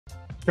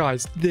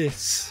Guys,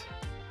 this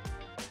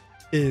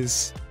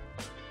is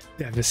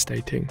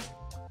devastating.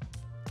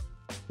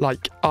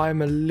 Like,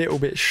 I'm a little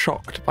bit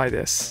shocked by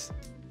this.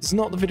 It's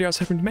not the video I was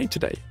hoping to make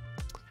today.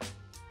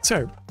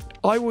 So,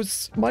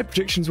 my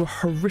predictions were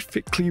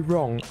horrifically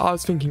wrong. I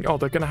was thinking, oh,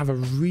 they're going to have a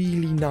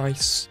really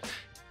nice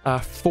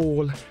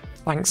fall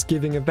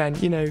Thanksgiving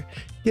event, you know,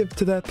 give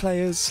to their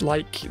players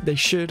like they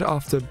should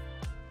after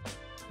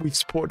we've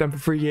supported them for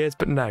 3 years.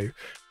 But no,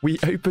 we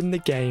opened the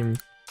game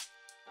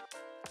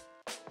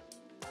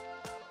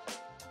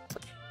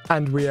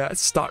and we are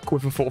stuck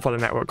with a Follow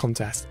Network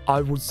contest.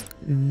 I was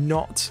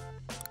not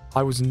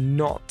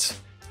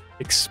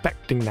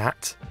expecting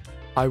that.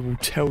 I will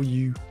tell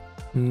you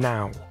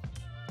now.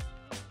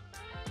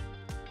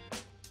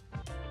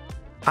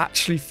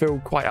 Actually feel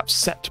quite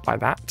upset by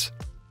that.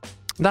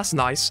 That's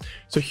nice.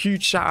 So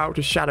huge shout out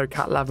to Shadow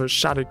Cat Lovers,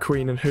 Shadow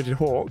Queen and Hooded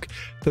Hawk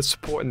for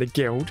supporting the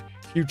guild.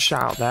 Huge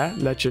shout out there.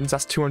 Legends.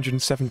 That's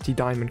 270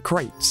 diamond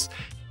crates.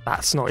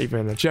 That's not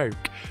even a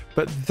joke.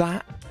 But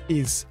that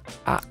is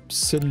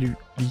absolutely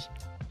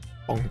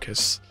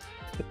bonkers.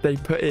 They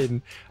put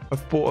in a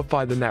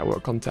Fortify the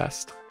Network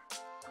contest.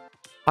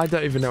 I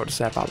don't even know what to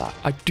say about that.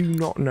 I do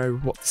not know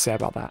what to say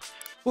about that.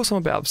 Also,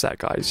 I'm a bit upset,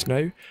 guys, you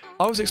know?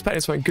 I was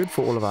expecting something good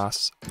for all of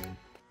us.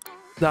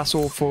 That's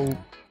awful.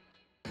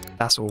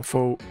 That's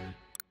awful.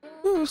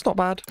 Oh, it's not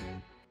bad.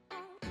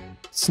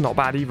 It's not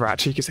bad either,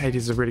 actually, because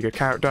Hades is a really good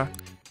character.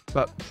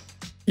 But,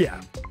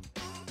 yeah.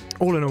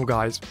 All in all,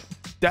 guys,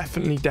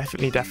 definitely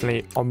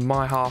on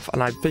my half,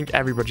 and I think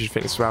everybody should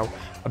think as well,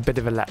 a bit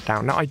of a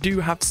letdown. Now, I do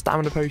have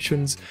stamina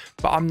potions,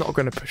 but I'm not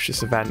going to push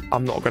this event.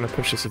 I'm not going to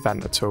push this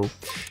event at all.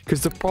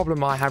 Because the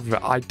problem I have with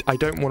it, I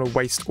don't want to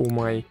waste all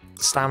my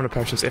stamina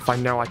potions if I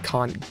know I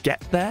can't get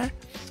there.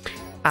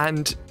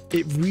 And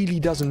it really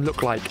doesn't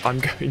look like I'm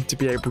going to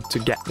be able to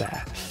get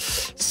there.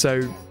 So,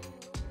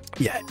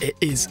 yeah, it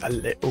is a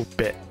little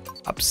bit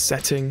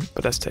upsetting,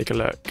 but let's take a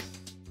look.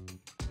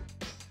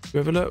 Do we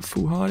have a look,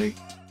 Foolhardy?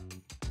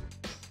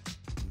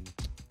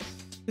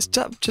 It's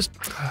just...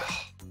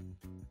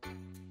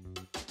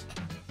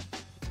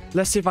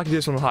 Let's see if I can do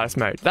this on the hardest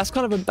mode. That's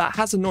kind of that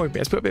has annoyed me.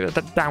 Let's put a bit of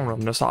that down on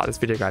the start of this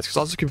video, guys, because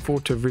I was looking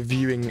forward to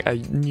reviewing a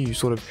new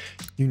sort of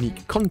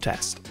unique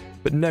contest.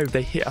 But no,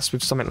 they hit us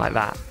with something like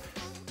that.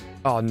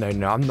 Oh, no,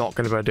 I'm not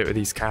going to be able to do it with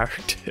these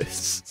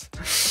characters.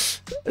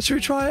 Should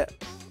we try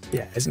it?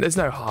 Yeah, there's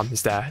no harm,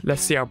 is there?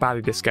 Let's see how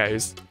badly this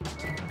goes.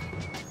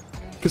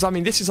 Because, I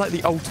mean, this is like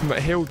the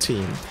ultimate heal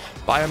team.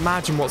 But I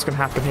imagine what's going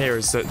to happen here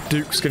is that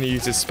Duke's going to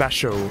use his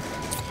special.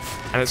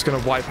 And it's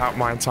going to wipe out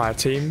my entire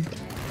team.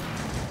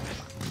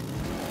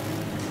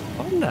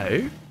 Oh,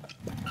 no.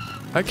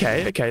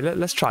 Okay,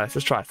 let's try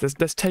this.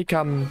 Let's take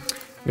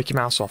Mickey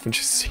Mouse off and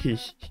just see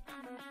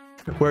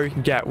where we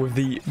can get with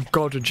the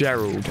God of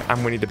Gerald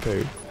and Winnie the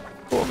Pooh.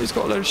 Oh, he's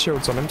got a load of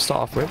shields on him to start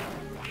off with.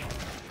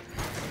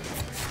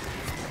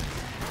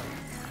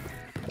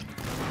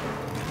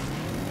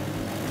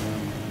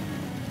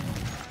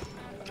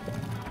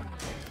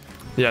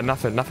 Yeah,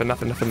 nothing.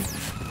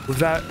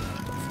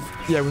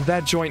 With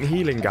their joint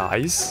healing,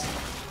 guys,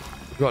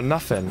 we've got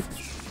nothing.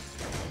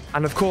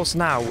 And of course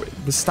now,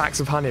 the stacks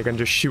of honey are going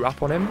to just shoot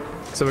up on him.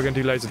 So we're going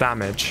to do loads of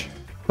damage.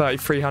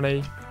 33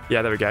 honey.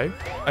 Yeah, there we go.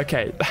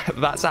 Okay,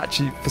 that's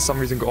actually, for some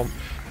reason, got on...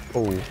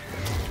 Oh.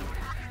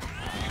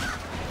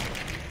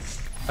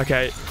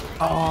 Okay.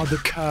 Oh, the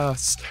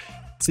curse.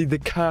 See, the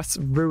curse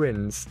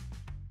ruins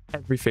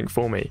everything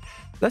for me.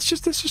 Let's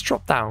just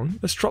drop down.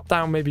 Let's drop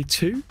down maybe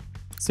 2.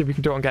 See if we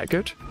can do it on Get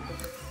Good.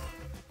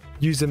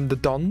 Using the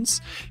Dons.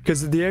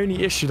 Because the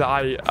only issue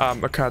that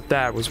occurred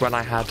there was when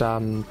I had...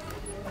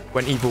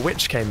 when Evil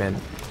Witch came in.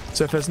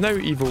 So if there's no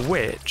Evil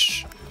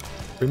Witch,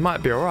 we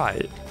might be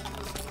alright.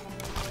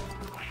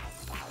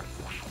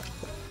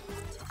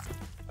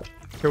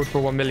 Killed for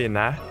 1 million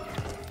there.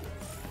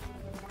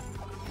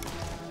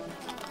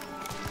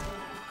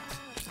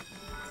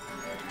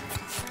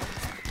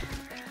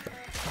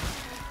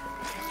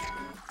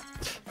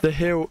 The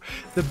hill,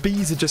 the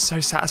bees are just so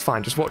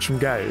satisfying. Just watch them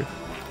go.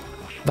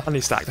 The honey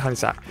stack.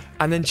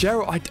 And then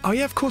Gerald, oh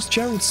yeah, of course,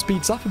 Gerald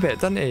speeds up a bit,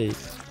 doesn't he?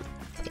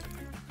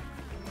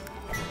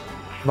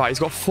 Right, he's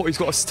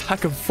got a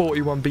stack of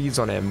 41 bees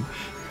on him.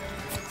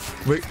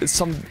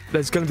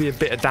 There's going to be a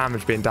bit of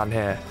damage being done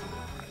here.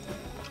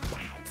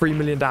 3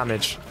 million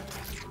damage.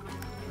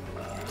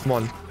 Come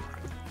on.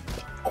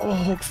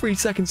 Oh, 3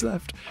 seconds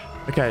left.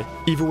 Okay,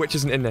 Evil Witch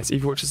isn't in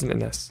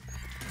this.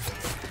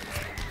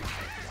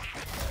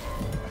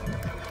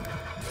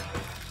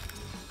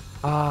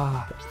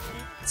 Ah.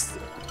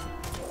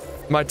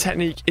 My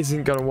technique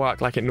isn't going to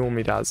work like it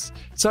normally does.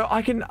 So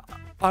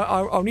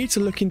I'll need to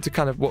look into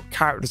kind of what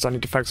characters I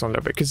need to focus on a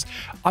little bit, because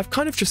I've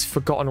kind of just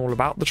forgotten all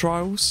about the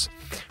trials,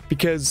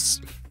 because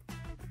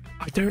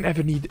I don't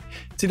ever need...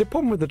 See, the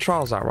problem with the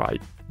trials are,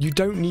 right, you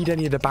don't need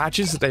any of the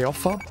badges that they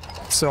offer,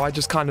 so I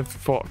just kind of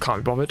thought, can't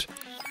be bothered.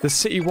 The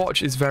City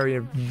Watch is very,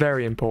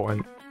 very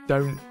important.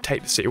 Don't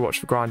take the City Watch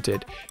for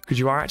granted, because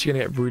you are actually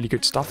going to get really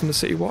good stuff in the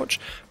City Watch,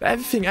 but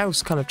everything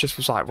else kind of just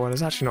was like, well,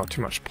 there's actually not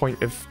too much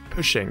point of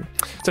pushing.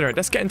 So anyway,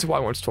 let's get into what I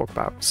want to talk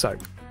about. So,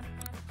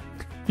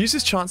 Use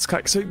this chance to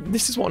collect. So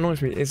this is what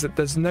annoys me, is that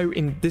there's no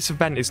this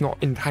event is not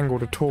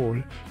entangled at all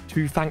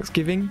to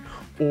Thanksgiving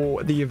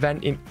or the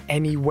event in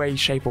any way,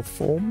 shape or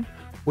form,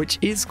 which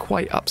is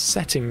quite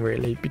upsetting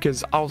really,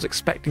 because I was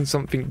expecting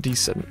something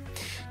decent.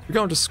 We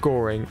go on to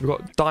scoring. We've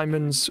got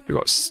diamonds, we've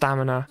got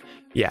stamina.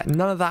 Yeah,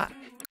 none of that.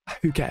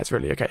 Who cares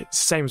really? Okay,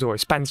 same as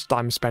always. Spend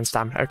diamonds, spend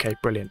stamina. Okay,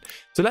 brilliant.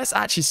 So let's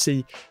actually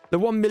see the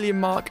 1 million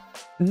mark.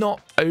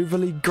 Not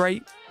overly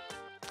great.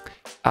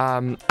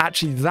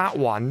 Actually, that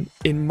one,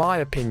 in my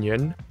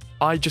opinion,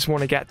 I just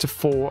want to get to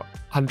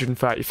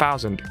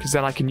 430,000 because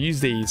then I can use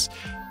these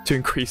to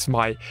increase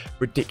my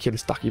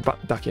ridiculous Ducky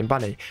and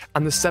Bunny.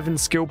 And the 7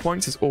 skill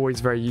points is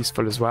always very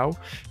useful as well.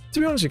 To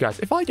be honest with you guys,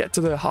 if I get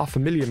to the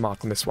 500,000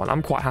 mark on this one,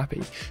 I'm quite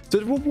happy. So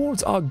the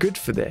rewards are good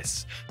for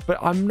this, but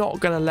I'm not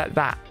going to let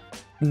that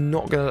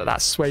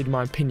sway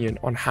my opinion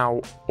on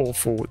how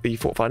awful the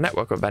Fortified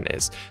Network event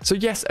is. So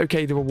yes,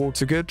 okay, the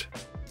rewards are good,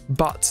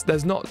 but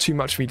there's not too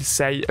much for me to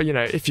say. You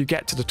know, if you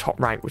get to the top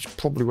rank, which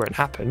probably won't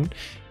happen.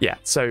 Yeah,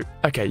 so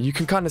okay, you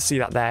can kind of see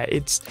that there.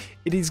 It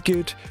is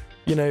good,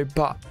 you know,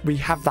 but we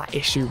have that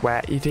issue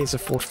where it is a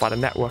Fortified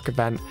Network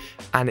event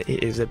and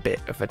it is a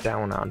bit of a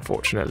downer,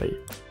 unfortunately.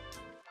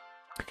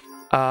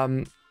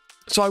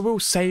 So I will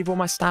save all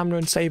my stamina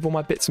and save all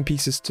my bits and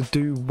pieces to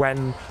do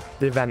when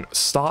the event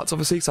starts,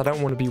 obviously, because I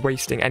don't want to be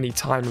wasting any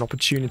time and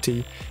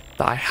opportunity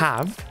that I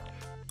have.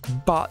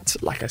 But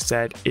like I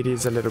said, it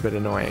is a little bit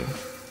annoying.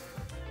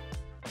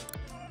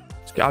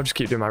 I'll just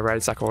keep doing my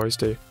raids like I always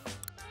do.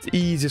 It's the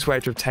easiest way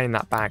to obtain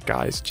that bag,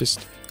 guys.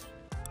 Just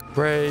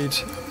raid.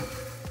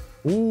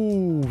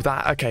 Ooh,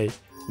 that, okay.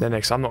 No,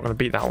 next, I'm not going to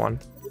beat that one.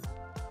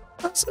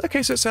 That's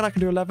okay, so it said I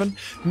can do 11.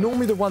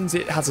 Normally the ones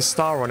it has a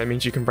star on it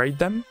means you can raid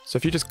them. So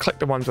if you just click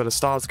the ones where the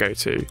stars go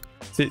to,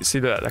 see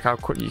that, like how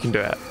quickly you can do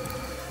it.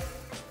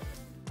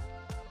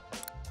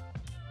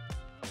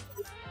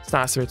 It's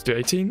now estimated to do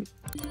 18.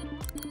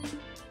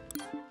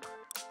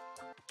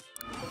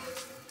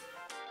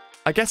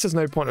 I guess there's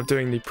no point of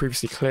doing the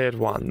previously cleared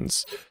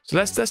ones. So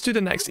let's do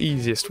the next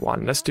easiest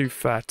one. Let's do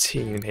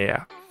 13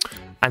 here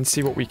and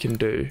see what we can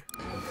do.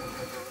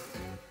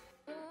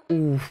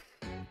 Ooh.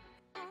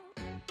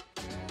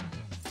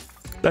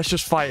 Let's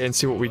just fight it and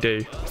see what we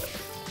do.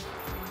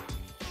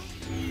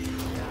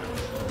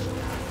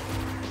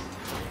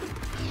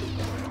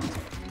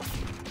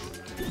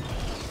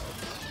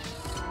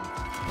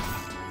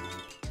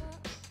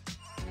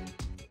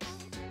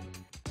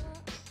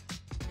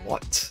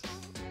 What?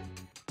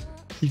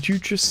 Did you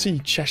just see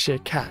Cheshire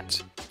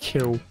Cat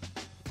kill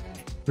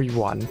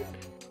everyone?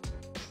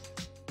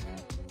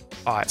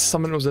 Alright,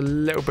 someone was a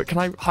little bit... Can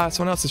I hire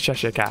someone else's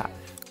Cheshire Cat?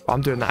 Oh,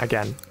 I'm doing that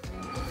again.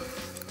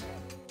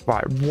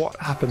 Right, what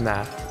happened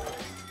there?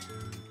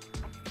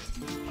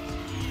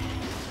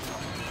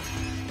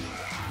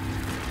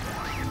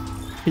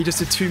 He just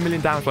did 2 million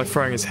damage by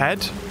throwing his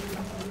head.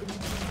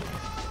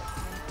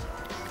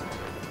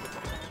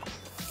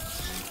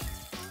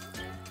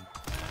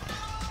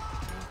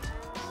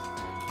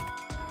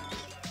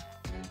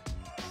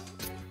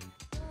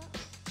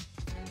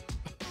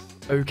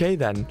 Okay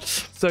then.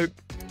 So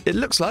it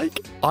looks like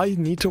I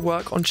need to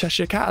work on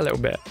Cheshire Cat a little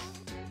bit.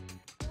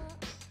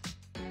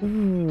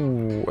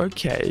 Ooh,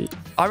 okay.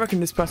 I reckon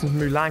this person's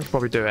Mulan could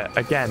probably do it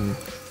again.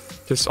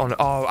 Just on...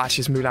 Oh,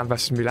 actually, it's Mulan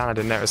versus Mulan. I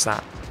didn't notice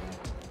that.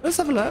 Let's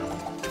have a look.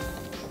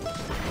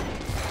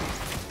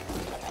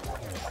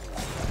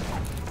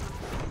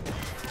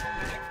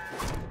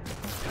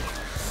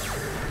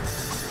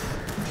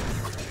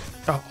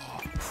 Oh.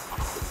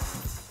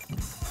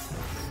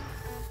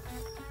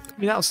 I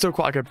mean, that was still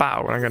quite a good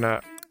battle, and I'm going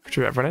to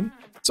shoot everyone in.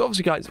 So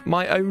obviously, guys,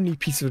 my only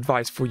piece of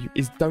advice for you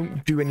is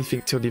don't do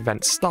anything till the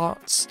event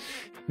starts.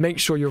 Make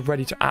sure you're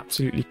ready to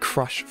absolutely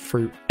crush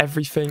through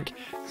everything,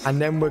 and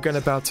then we're going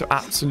to be able to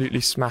absolutely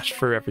smash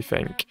through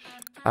everything.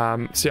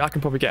 So I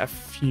can probably get a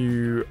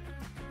few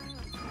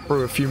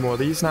more of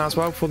these now as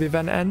well before the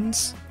event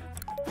ends,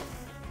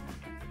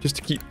 just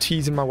to keep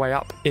teasing my way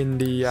up in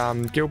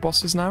the guild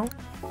bosses now.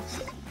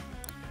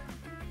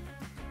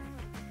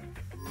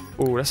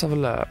 Oh, let's have a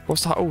look.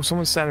 What's that? Oh,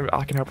 someone's saying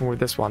I can help him with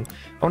this one.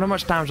 I wonder how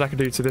much damage I can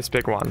do to this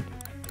big one.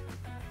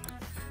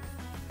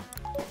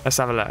 Let's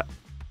have a look.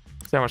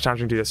 See how much damage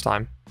we can do this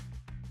time.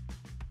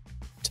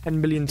 10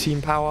 million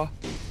team power.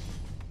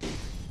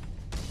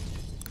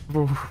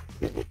 Ooh.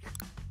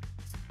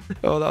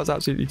 Oh, that was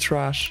absolutely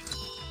trash.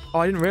 Oh,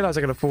 I didn't realize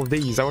I could afford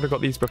these. I would have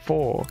got these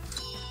before.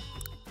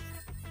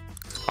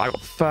 I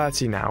got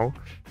 30 now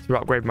to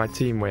upgrade my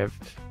team with.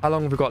 How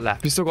long have we got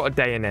left? We've still got a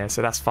day in here,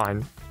 so that's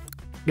fine.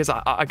 Because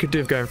I could do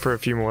with going through a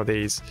few more of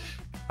these.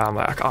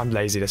 I'm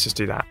lazy. Let's just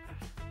do that.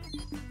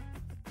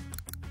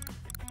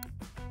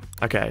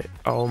 Okay.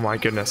 Oh my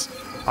goodness.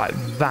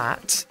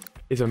 That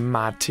is a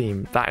mad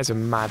team. That is a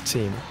mad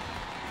team.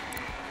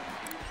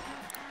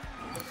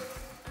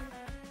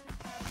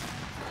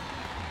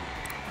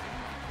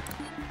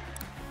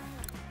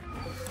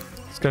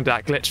 It's going to do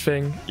that glitch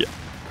thing. Yeah.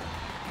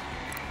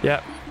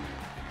 Yep.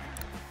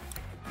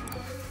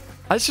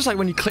 It's just like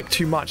when you click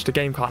too much, the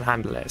game can't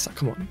handle it. It's like,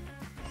 come on.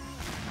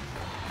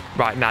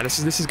 Right, now this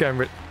is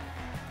going...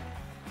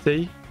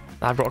 See?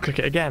 I've got to click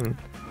it again.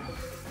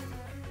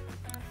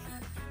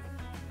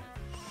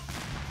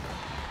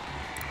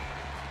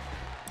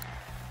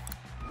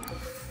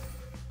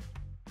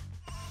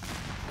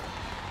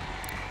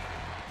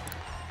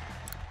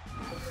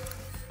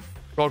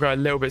 Got to go a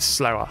little bit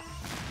slower.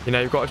 You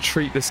know, you've got to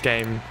treat this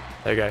game.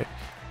 There you go.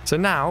 So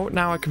now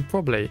I can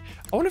probably...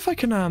 I wonder if I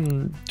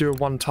can do a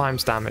 1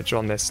 times damage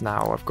on this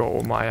now. I've got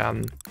all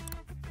my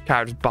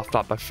characters buffed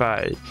up by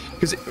 30.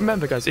 Because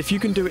remember, guys, if you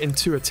can do it in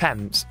 2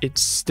 attempts, it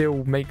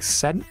still makes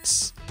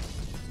sense.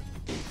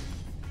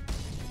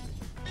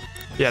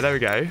 Yeah, there we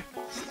go.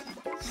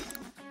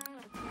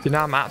 So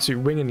now I'm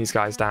absolutely winging these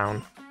guys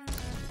down.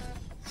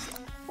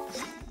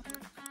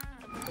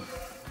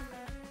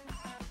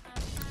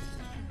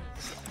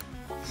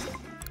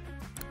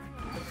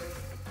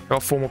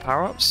 Got 4 more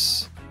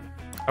power-ups.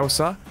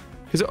 Elsa.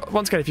 Because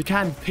once again, if you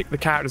can pick the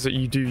characters that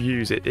you do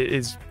use, it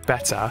is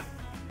better.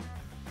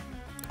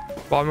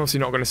 But I'm obviously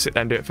not going to sit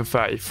there and do it for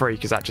 33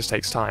 because that just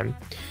takes time.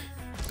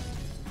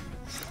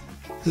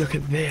 Look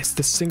at this,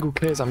 the single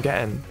clears I'm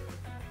getting.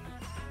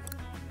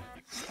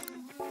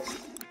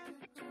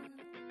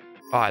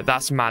 Alright,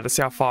 that's mad. Let's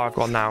see how far I've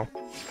gone now.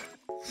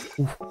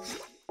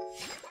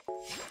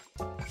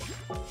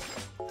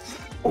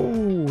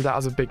 Oh, that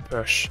was a big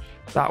push.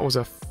 That was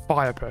a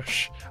fire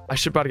push. I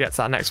should be able to get to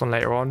that next one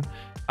later on.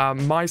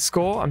 My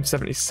score, I'm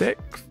 76.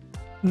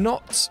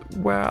 Not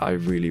where I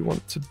really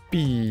want to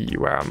be.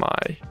 Where am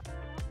I?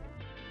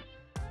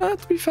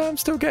 To be fair, I'm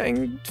still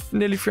getting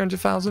nearly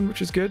 300,000,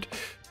 which is good.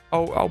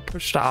 I'll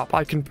push that up.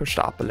 I can push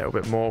that up a little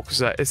bit more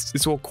because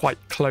it's all quite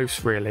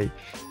close, really.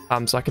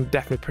 So I can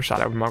definitely push that a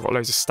little bit more. I've got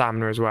loads of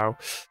stamina as well.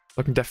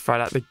 I can definitely try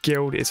that. The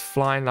guild is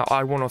flying. Now,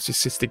 I want to obviously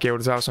assist the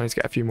guild as well, so I need to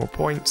get a few more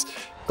points.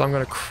 So I'm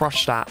going to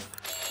crush that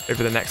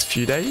over the next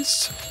few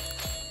days.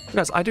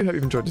 Guys, I do hope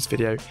you've enjoyed this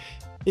video.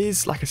 It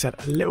is, like I said,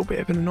 a little bit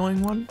of an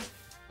annoying one.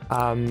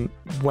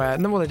 Where,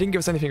 no, well, they didn't give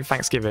us anything for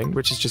Thanksgiving,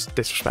 which is just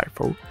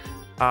disrespectful.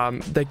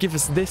 They give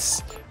us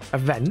this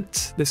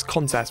event, this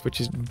contest, which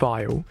is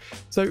vile.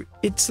 So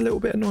it's a little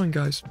bit annoying,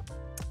 guys.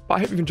 But I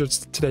hope you've enjoyed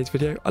today's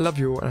video. I love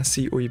you all, and I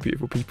see all you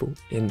beautiful people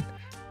in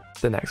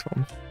the next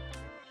one.